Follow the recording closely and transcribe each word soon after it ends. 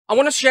I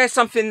want to share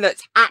something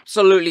that's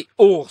absolutely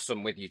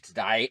awesome with you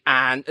today,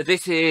 and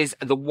this is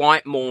the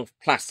white morph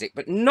plastic.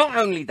 But not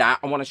only that,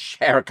 I want to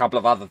share a couple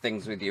of other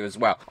things with you as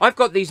well. I've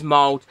got these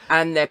molds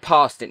and they're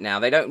past it now.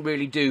 They don't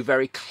really do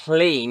very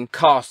clean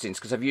castings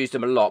because I've used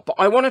them a lot, but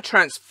I want to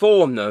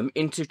transform them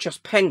into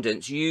just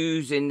pendants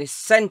using this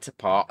center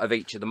part of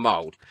each of the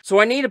mold. So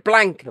I need a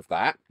blank of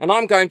that, and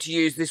I'm going to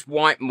use this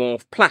white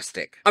morph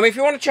plastic. I mean, if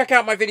you want to check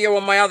out my video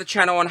on my other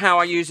channel on how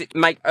I use it to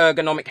make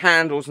ergonomic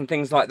handles and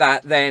things like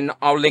that, then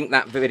I'll link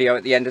that video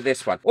at the end of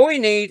this one. All you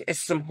need is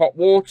some hot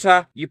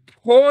water. You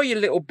pour your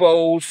little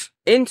balls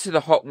into the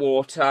hot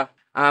water.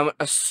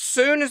 As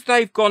soon as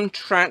they've gone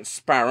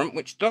transparent,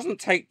 which doesn't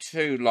take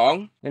too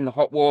long in the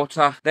hot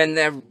water, then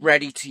they're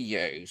ready to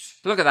use.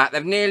 Look at that,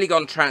 they've nearly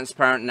gone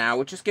transparent now.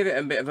 We'll just give it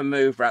a bit of a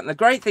move around. And the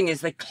great thing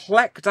is they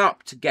collect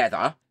up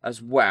together as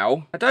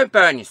well. Now, don't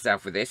burn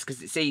yourself with this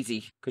because it's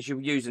easy because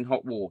you're using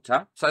hot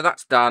water. So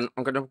that's done.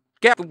 I'm going to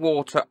get the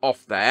water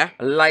off there,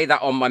 lay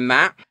that on my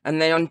mat, and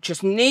then I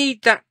just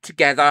knead that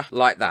together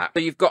like that.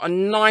 So you've got a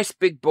nice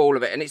big ball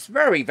of it, and it's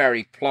very,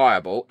 very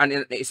pliable, and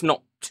it's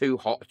not too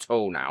hot at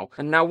all now.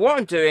 And now what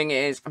I'm doing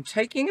is I'm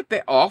taking a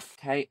bit off,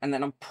 okay, and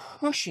then I'm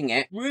pushing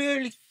it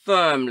really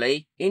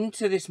firmly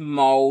into this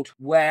mold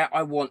where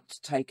I want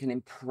to take an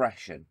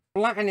impression.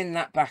 Flattening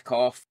that back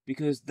off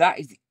because that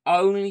is the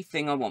only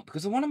thing I want,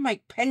 because I want to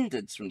make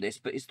pendants from this,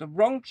 but it's the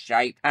wrong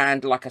shape.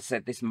 And like I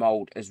said, this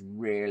mold has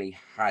really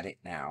had it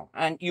now,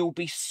 and you'll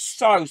be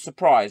so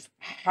surprised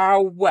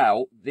how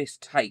well this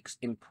takes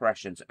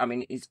impressions. I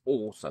mean, it's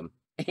awesome.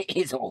 It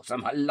is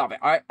awesome. I love it.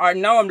 I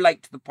know I'm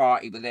late to the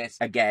party with this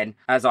again,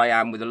 as I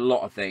am with a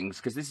lot of things,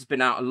 because this has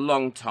been out a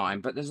long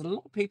time, but there's a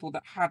lot of people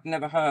that had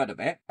never heard of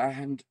it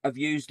and have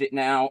used it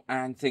now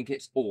and think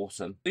it's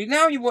awesome. So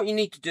now what you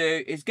need to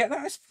do is get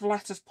that as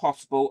flat as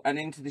possible and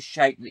into the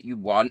shape that you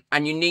want,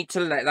 and you need to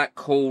let that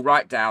cool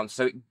right down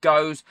so it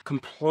goes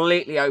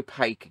completely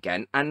opaque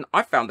again. And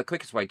I found the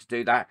quickest way to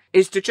do that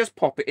is to just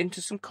pop it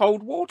into some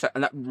cold water,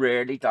 and that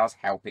really does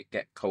help it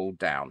get cooled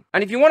down.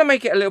 And if you want to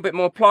make it a little bit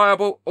more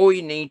pliable, all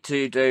you need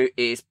to do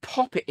is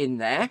pop it in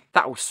there.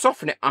 That will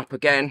soften it up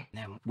again.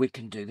 Then we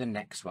can do the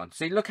next one.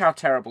 See, look how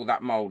terrible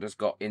that mold has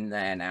got in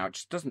there now. It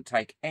just doesn't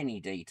take any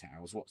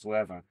details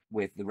whatsoever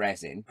with the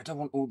resin. I don't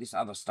want all this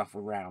other stuff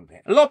around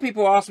it. A lot of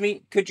people ask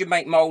me, could you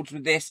make molds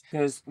with this?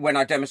 Because when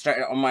I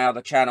demonstrated it on my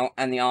other channel,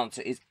 and the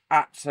answer is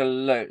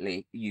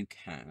absolutely, you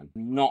can.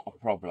 Not a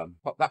problem.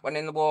 Pop that one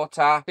in the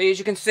water. See, as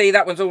you can see,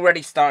 that one's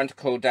already starting to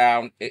cool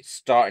down. It's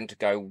starting to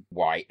go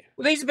white.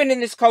 Well, these have been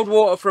in this cold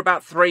water for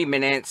about 3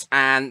 minutes,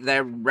 and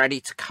they're ready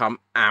to come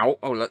out.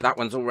 Oh, look, that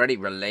one's already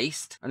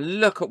released.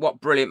 And look at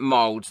what brilliant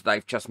molds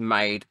they've just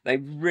made. They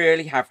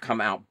really have come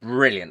out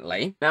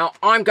brilliantly. Now,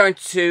 I'm going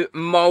to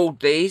mold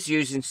these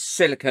using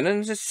silicone,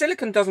 and if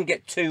silicone doesn't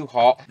get too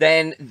hot,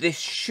 then this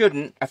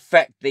shouldn't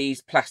affect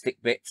these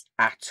plastic bits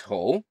at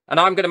all.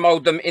 And I'm going to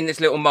mold them in this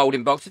little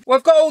molding box. Well,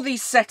 I've got all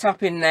these set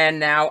up in there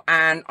now,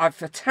 and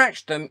I've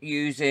attached them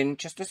using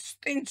just a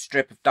thin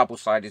strip of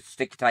double-sided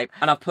sticky tape,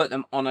 and I've put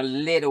them on a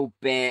little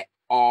bit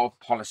of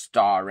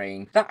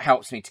polystyrene. That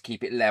helps me to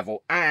keep it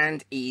level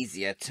and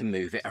easier to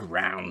move it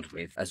around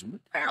with as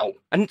well.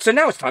 And so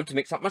now it's time to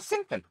mix up my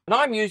silicone. And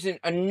I'm using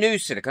a new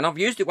silicone. I've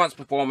used it once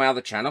before on my other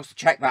channel, so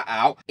check that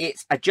out.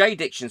 It's a J.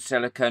 Diction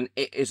silicone.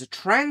 It is a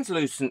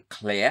translucent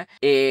clear.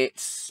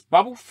 It's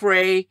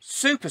bubble-free,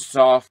 super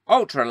soft,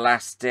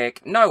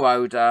 ultra-elastic, no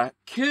odour,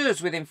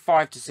 cures within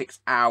 5 to 6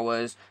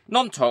 hours,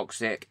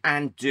 non-toxic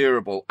and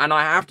durable. And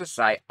I have to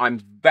say, I'm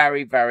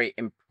very, very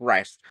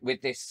impressed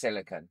with this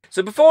silicone.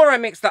 So before I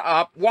mix that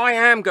up, what I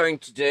am going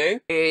to do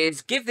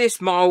is give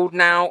this mold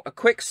now a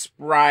quick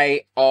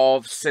spray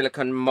of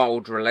silicone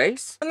mold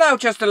release, and that'll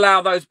just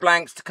allow those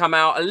blanks to come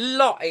out a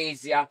lot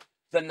easier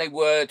than they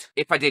would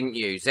if I didn't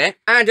use it.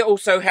 And it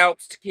also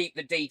helps to keep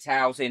the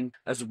details in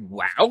as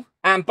well,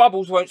 and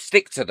bubbles won't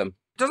stick to them.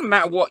 It doesn't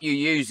matter what you're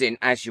using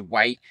as your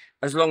weight,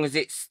 as long as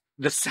it's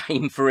the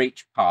same for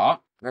each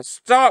part. Let's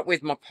start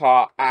with my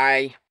part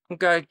A. I'm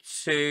going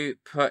to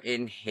put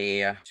in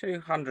here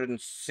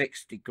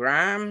 260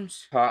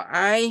 grams part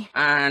A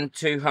and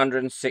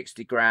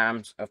 260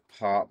 grams of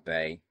part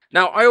B.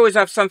 Now, I always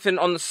have something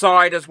on the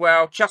side as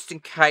well, just in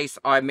case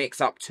I mix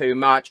up too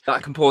much, that I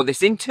can pour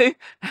this into,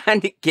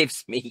 and it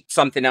gives me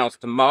something else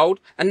to mold.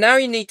 And now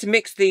you need to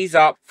mix these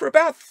up for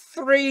about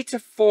 3 to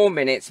 4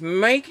 minutes,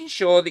 making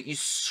sure that you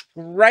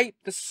scrape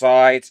the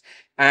sides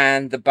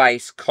and the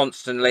base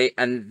constantly,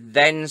 and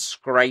then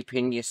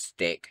scraping your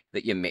stick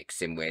that you're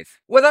mixing with.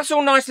 Well, that's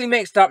all nicely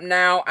mixed up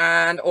now,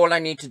 and all I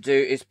need to do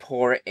is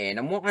pour it in.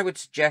 And what I would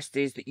suggest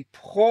is that you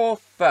pour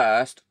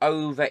first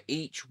over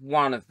each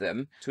one of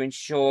them to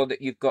ensure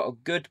that you've got a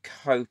good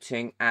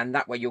coating, and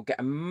that way you'll get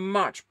a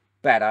much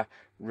better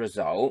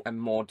result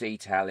and more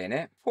detail in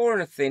it. pour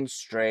in a thin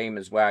stream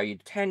as well, you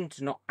tend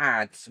to not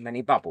add so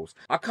many bubbles.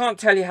 I can't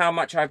tell you how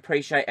much I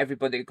appreciate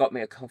everybody who got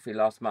me a coffee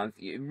last month.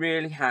 It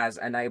really has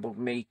enabled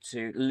me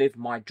to live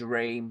my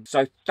dream.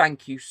 So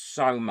thank you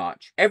so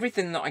much.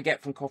 Everything that I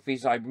get from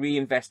coffees, I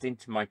reinvest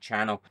into my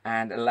channel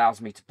and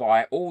allows me to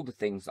buy all the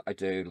things that I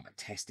do, like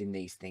testing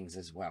these things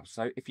as well.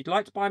 So if you'd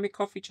like to buy me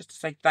coffee, just to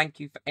say thank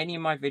you for any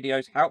of my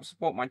videos, help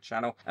support my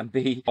channel and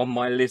be on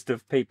my list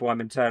of people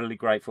I'm eternally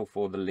grateful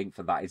for, the link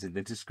for that is in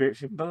the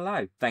description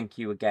below. Thank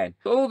you again.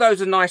 All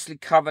those are nicely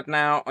covered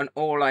now, and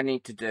all I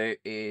need to do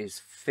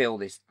is fill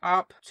this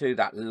up to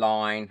that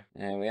line.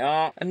 There we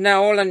are. And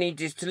now all I need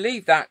is to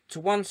leave that to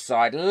one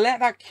side, let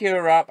that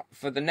cure up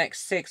for the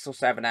next 6 or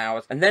 7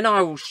 hours, and then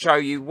I will show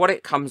you what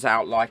it comes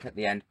out like at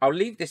the end. I'll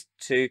leave this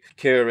to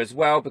cure as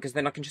well, because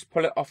then I can just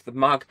pull it off the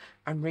mug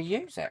and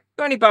reuse it.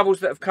 Got any bubbles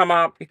that have come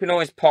up, you can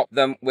always pop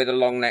them with a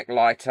long neck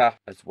lighter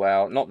as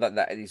well. Not that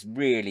that is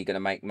really going to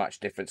make much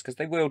difference, because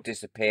they will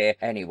disappear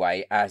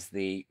anyway as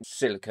the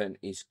silicone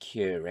is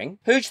curing.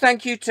 Huge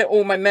thank you to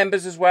all my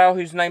members as well,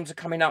 whose names are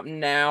coming up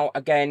now.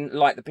 Again,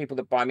 like the people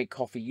that buy me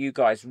coffee, you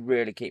guys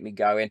really keep me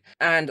going.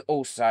 And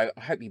also,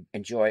 I hope you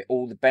enjoy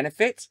all the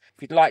benefits.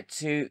 If you'd like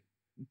to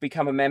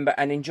become a member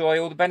and enjoy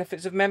all the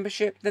benefits of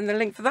membership, then the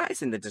link for that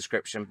is in the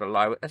description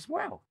below as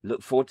well.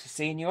 Look forward to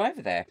seeing you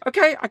over there.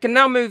 Okay, I can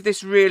now move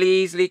this really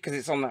easily because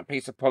it's on that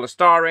piece of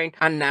polystyrene,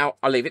 and now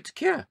I'll leave it to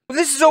cure. Well,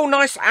 this is all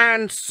nice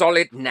and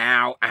solid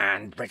now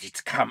and ready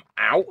to come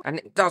out, and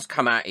it does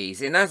come out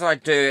easy. And as I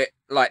do it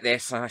like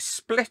this, and I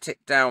split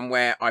it down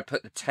where I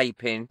put the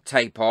tape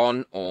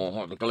on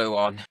or the glue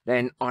on,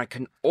 then I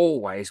can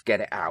always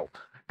get it out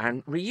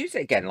and reuse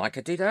it again like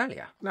I did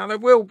earlier. Now, there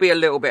will be a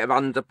little bit of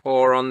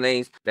underpour on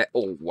these. There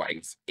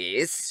always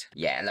is.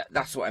 Yeah, look,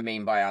 that's what I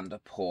mean by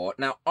underpour.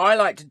 Now, I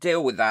like to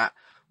deal with that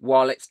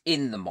while it's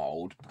in the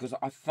mould, because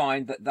I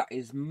find that that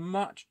is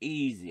much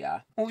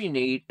easier. All you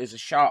need is a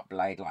sharp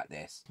blade like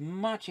this.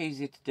 Much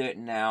easier to do it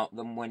now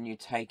than when you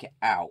take it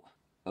out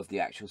of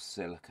the actual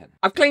silicone.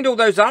 I've cleaned all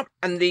those up,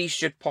 and these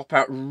should pop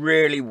out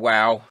really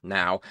well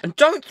now. And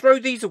don't throw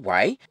these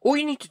away. All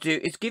you need to do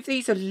is give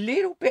these a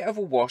little bit of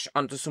a wash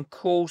under some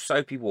cool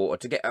soapy water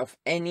to get off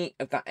any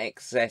of that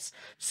excess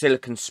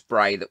silicone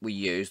spray that we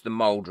use, the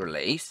mould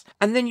release.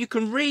 And then you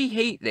can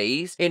reheat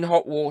these in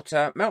hot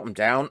water, melt them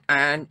down,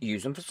 and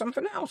use them for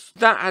something else.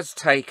 That has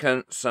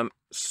taken some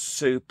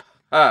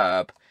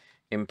superb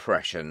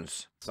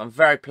impressions. So I'm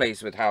very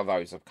pleased with how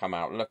those have come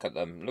out. Look at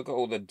them. Look at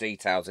all the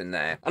details in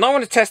there. And I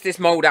want to test this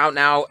mould out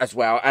now as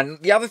well. And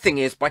the other thing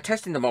is, by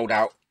testing the mould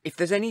out, if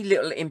there's any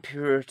little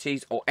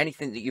impurities or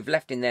anything that you've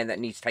left in there that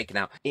needs taken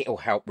out, it'll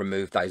help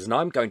remove those. And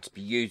I'm going to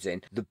be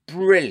using the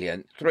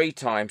brilliant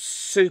 3x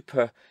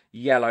super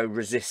yellow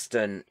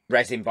resistant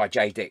resin by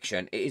J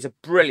Diction. It is a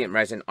brilliant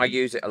resin. I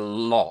use it a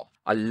lot.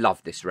 I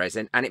love this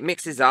resin, and it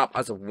mixes up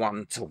as a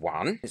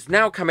 1-to-1. It's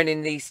now coming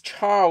in these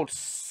child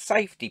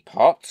safety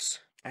pots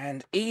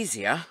and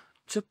easier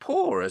to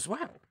pour as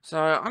well. So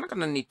I'm not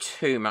going to need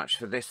too much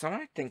for this.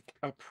 I think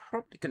I'm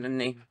probably going to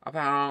need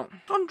about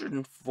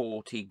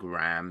 140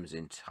 grams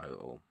in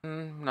total.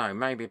 No,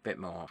 maybe a bit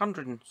more.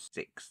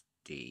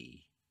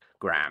 160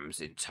 grams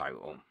in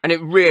total. And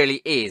it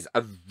really is a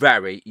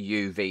very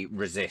UV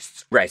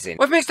resist resin.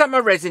 I've mixed up my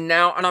resin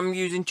now, and I'm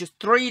using just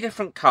 3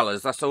 different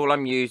colours. That's all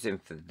I'm using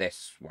for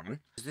this one.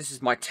 This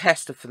is my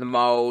tester for the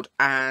mould,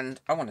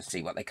 and I want to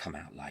see what they come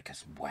out like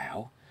as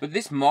well. But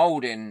this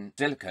mould in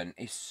silicone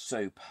is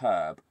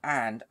superb,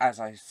 and as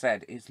I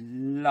said, is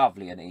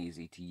lovely and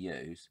easy to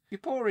use. If you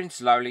pour in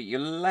slowly,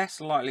 you're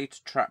less likely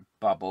to trap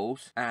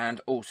bubbles,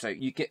 and also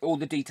you get all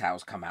the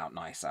details come out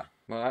nicer.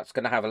 Well, that's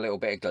going to have a little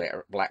bit of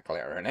glitter, black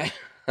glitter in it.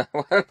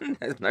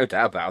 There's no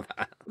doubt about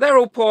that. They're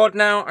all poured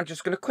now. I'm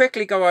just going to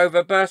quickly go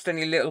over, burst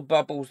any little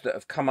bubbles that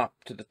have come up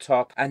to the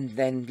top, and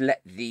then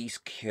let these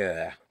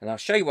cure. And I'll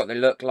show you what they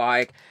look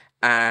like,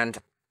 and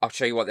I'll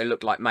show you what they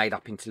look like made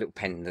up into little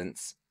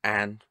pendants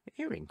and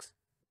earrings.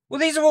 Well,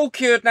 these are all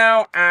cured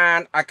now,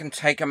 and I can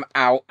take them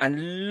out,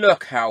 and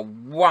look how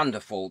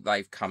wonderful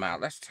they've come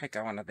out. Let's take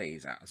one of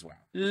these out as well.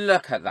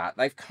 Look at that.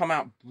 They've come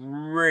out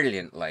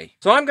brilliantly.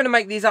 So I'm going to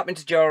make these up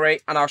into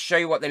jewellery, and I'll show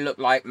you what they look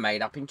like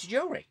made up into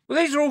jewellery. Well,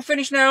 these are all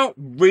finished now.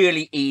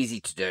 Really easy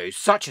to do.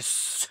 Such a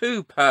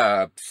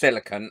superb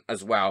silicone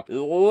as well.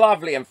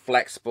 Lovely and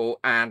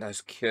flexible, and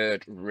has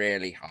cured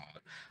really hard.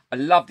 I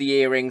love the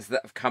earrings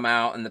that have come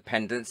out and the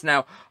pendants.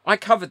 Now, I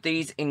covered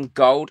these in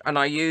gold, and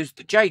I used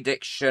the J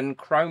Diction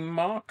chrome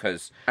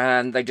markers.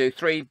 And they do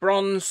 3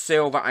 bronze,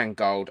 silver and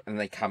gold, and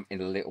they come in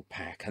a little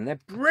pack. And they're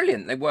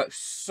brilliant. They work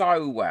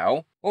so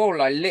well.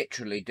 All I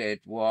literally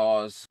did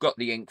was got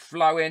the ink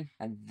flowing,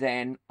 and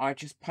then I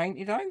just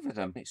painted over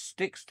them. It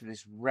sticks to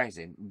this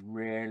resin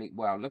really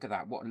well. Look at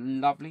that. What a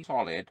lovely,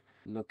 solid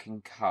looking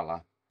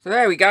colour. So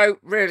there we go.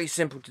 Really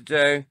simple to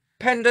do.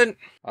 pendant.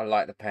 I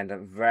like the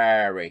pendant,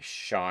 very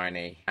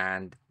shiny,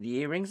 and the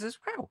earrings as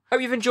well.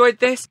 Hope you've enjoyed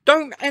this.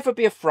 Don't ever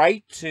be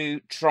afraid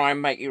to try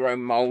and make your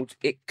own mould.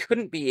 It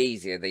couldn't be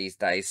easier these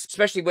days,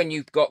 especially when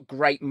you've got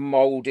great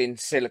moulding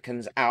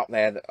silicones out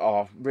there that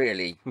are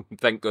really,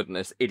 thank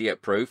goodness,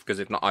 idiot proof, because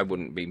if not I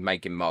wouldn't be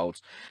making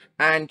moulds.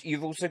 And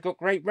you've also got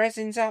great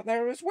resins out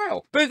there as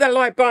well. Boot that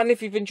like button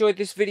if you've enjoyed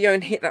this video,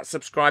 and hit that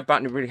subscribe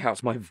button. It really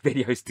helps my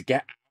videos to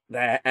get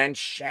there, and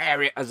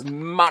share it as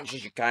much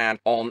as you can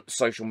on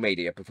social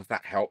media, because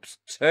that helps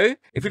too.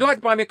 If you'd like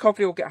to buy me a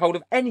coffee or get hold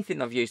of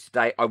anything I've used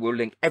today, I will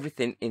link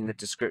everything in the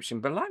description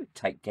below.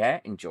 Take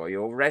care, enjoy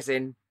your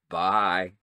resin, bye.